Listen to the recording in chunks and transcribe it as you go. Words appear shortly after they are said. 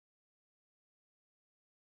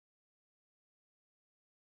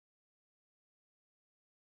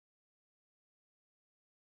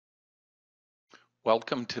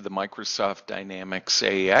Welcome to the Microsoft Dynamics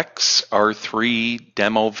AX R3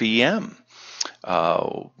 Demo VM.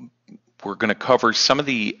 We're going to cover some of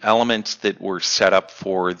the elements that were set up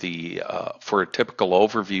for a typical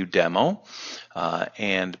overview demo.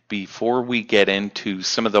 And before we get into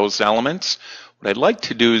some of those elements, what I'd like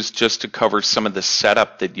to do is just to cover some of the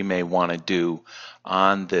setup that you may want to do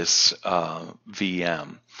on this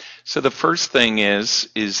VM. So the first thing is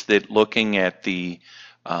that looking at the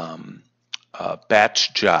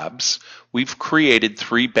batch jobs, we've created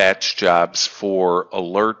 3 batch jobs for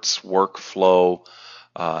alerts, workflow,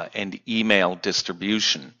 and email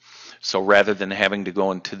distribution. So rather than having to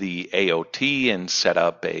go into the AOT and set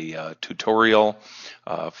up a tutorial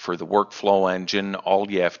for the workflow engine,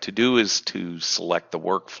 all you have to do is to select the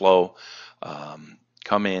workflow,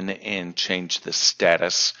 come in and change the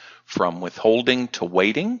status from withholding to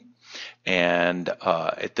waiting. And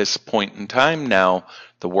at this point in time now,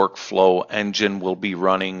 the workflow engine will be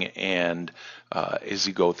running, and as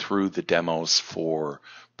you go through the demos for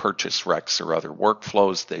purchase recs or other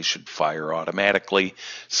workflows, they should fire automatically.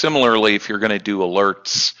 Similarly, if you're going to do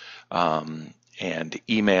alerts and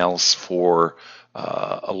emails for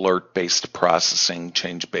alert-based processing,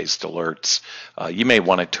 change-based alerts, you may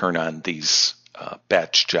want to turn on these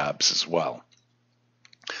batch jobs as well.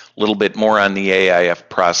 A little bit more on the AIF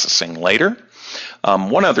processing later.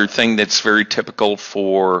 One other thing that's very typical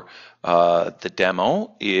for the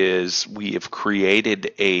demo is we have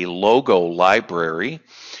created a logo library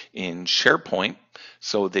in SharePoint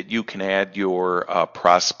so that you can add your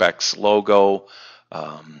prospect's logo.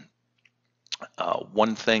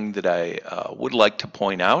 One thing that I would like to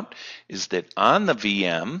point out is that on the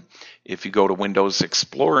VM, if you go to Windows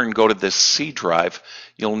Explorer and go to this C drive,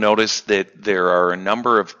 you'll notice that there are a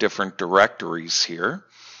number of different directories here.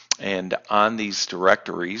 And on these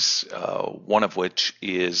directories, one of which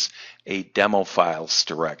is a demo files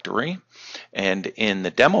directory. And in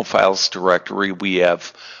the demo files directory, we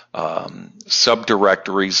have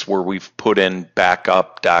subdirectories where we've put in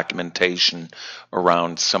backup documentation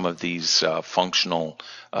around some of these functional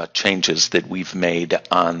changes that we've made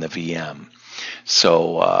on the VM.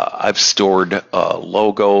 So I've stored a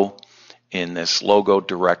logo in this logo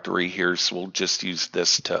directory here, so we'll just use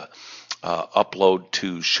this to upload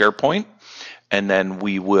to SharePoint, and then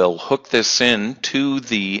we will hook this in to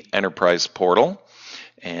the enterprise portal.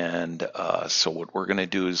 And so what we're going to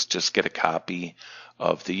do is just get a copy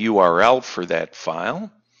of the URL for that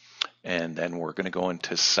file, and then we're going to go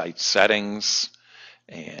into site settings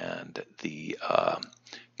and the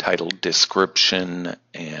title, description,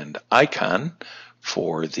 and icon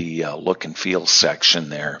for the look and feel section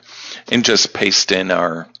there, and just paste in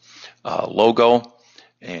our logo,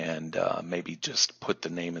 and maybe just put the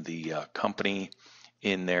name of the company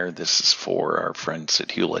in there. This is for our friends at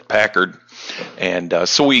Hewlett-Packard. And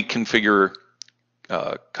so we configure,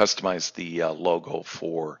 customize the logo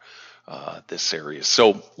for this area.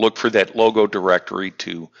 So look for that logo directory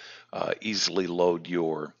to easily load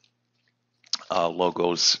your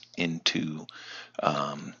logos into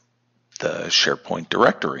the SharePoint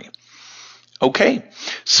directory. Okay,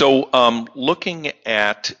 so looking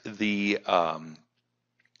at the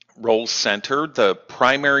role center, the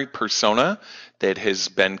primary persona that has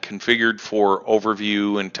been configured for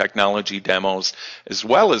overview and technology demos, as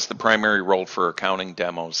well as the primary role for accounting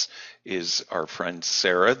demos, is our friend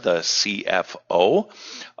Sarah, the CFO.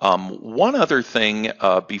 One other thing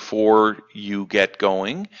before you get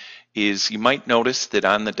going is you might notice that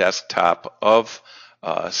on the desktop of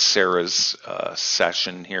Sarah's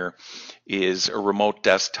session here is a remote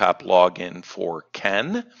desktop login for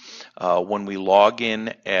Ken. When we log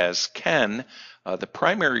in as Ken, the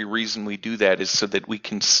primary reason we do that is so that we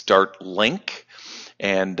can start Link.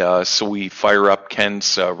 And so we fire up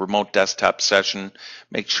Ken's remote desktop session,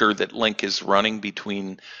 make sure that Link is running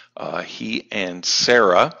between he and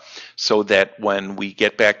Sarah, so that when we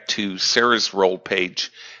get back to Sarah's role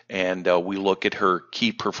page and we look at her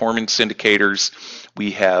key performance indicators,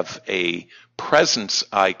 we have a presence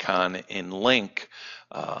icon in Link,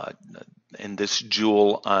 and this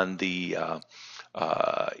jewel on the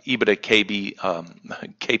EBITDA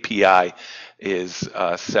KPI is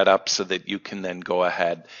set up so that you can then go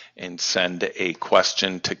ahead and send a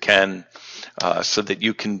question to Ken so that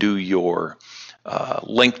you can do your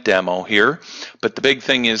Link demo here. But the big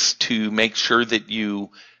thing is to make sure that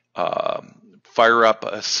you fire up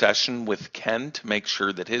a session with Ken to make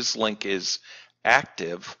sure that his Link is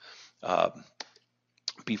active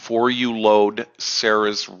before you load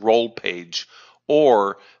Sarah's role page,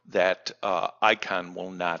 or that icon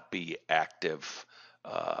will not be active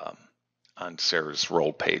on Sarah's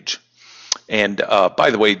role page. And by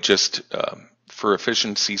the way, just for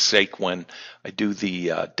efficiency's sake, when I do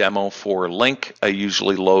the demo for Link, I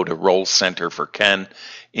usually load a role center for Ken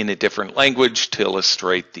in a different language to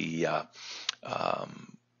illustrate the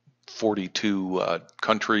 42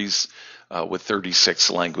 countries with 36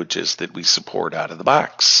 languages that we support out of the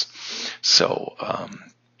box. So,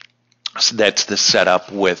 so that's the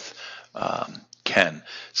setup with Ken.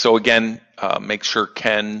 So again, make sure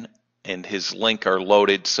Ken and his Link are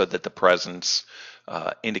loaded so that the presence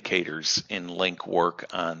indicators in Link work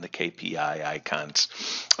on the KPI icons.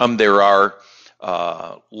 There are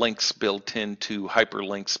links built into,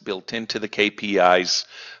 hyperlinks built into the KPIs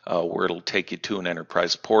where it'll take you to an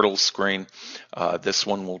enterprise portal screen. This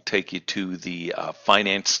one will take you to the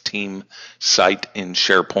finance team site in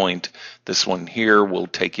SharePoint. This one here will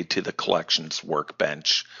take you to the collections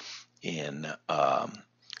workbench in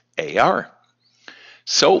AR.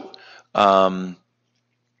 So a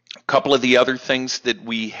couple of the other things that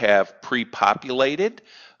we have pre-populated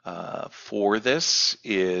for this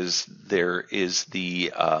is there is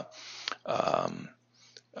the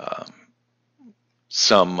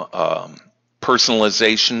some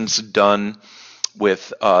personalizations done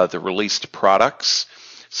with the released products.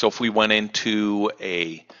 So if we went into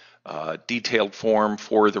a detailed form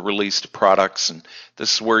for the released products, and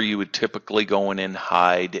this is where you would typically go in and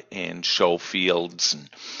hide and show fields,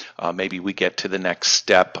 and maybe we get to the next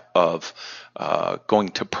step of going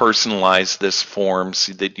to personalize this form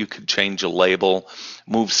so that you could change a label,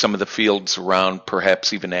 move some of the fields around,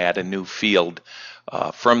 perhaps even add a new field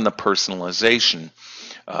from the personalization.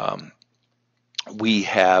 We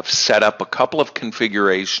have set up a couple of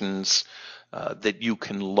configurations that you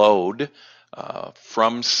can load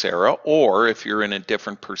from Sarah, or if you're in a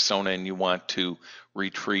different persona and you want to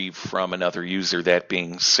retrieve from another user, that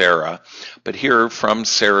being Sarah. But here from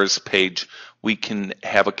Sarah's page, we can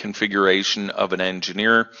have a configuration of an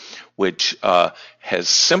engineer, which has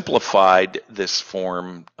simplified this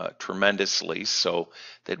form tremendously, so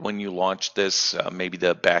that when you launch this, maybe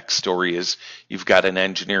the backstory is you've got an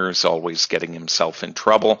engineer who's always getting himself in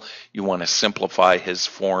trouble. You want to simplify his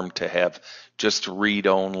form to have just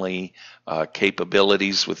read-only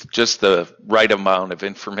capabilities with just the right amount of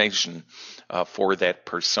information for that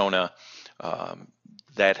persona.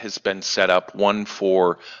 That has been set up, one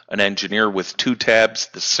for an engineer with 2 tabs.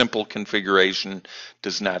 The simple configuration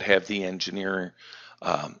does not have the engineer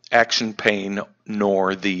action pane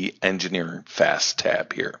nor the engineer fast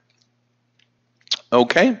tab here.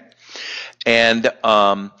 Okay, and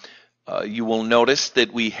you will notice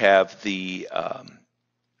that we have the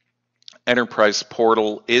enterprise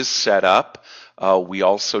portal is set up. We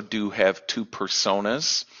also do have 2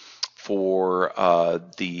 personas for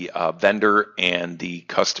the vendor and the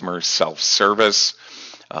customer self-service.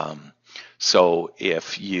 So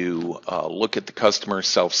if you look at the customer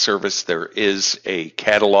self-service, there is a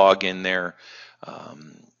catalog in there,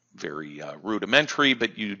 very rudimentary,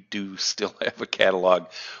 but you do still have a catalog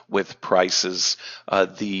with prices.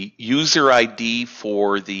 The user ID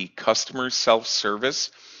for the customer self-service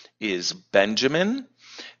is Benjamin,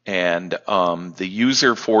 and the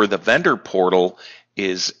user for the vendor portal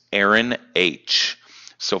is Aaron H.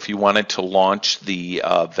 So if you wanted to launch the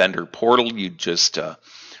vendor portal, you just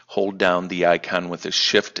hold down the icon with a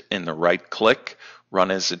shift and the right click, run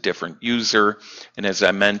as a different user. And as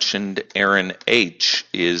I mentioned, Aaron H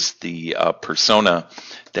is the persona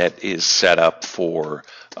that is set up for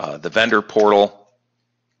the vendor portal.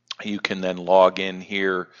 You can then log in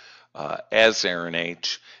here as Aaron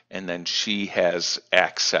H, and then she has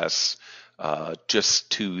access just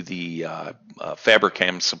to the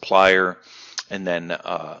Fabricam supplier, and then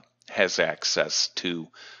has access to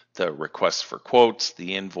the request for quotes,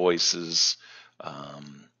 the invoices,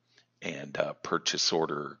 and purchase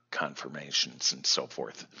order confirmations and so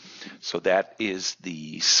forth. So that is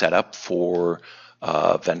the setup for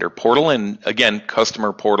vendor portal. And again,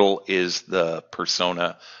 customer portal is the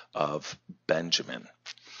persona of Benjamin.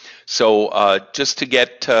 So just to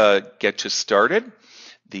get you started,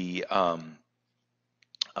 the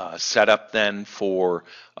setup then for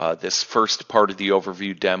this first part of the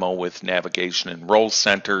overview demo with navigation and role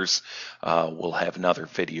centers. We'll have another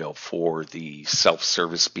video for the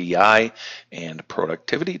self-service BI and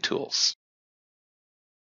productivity tools.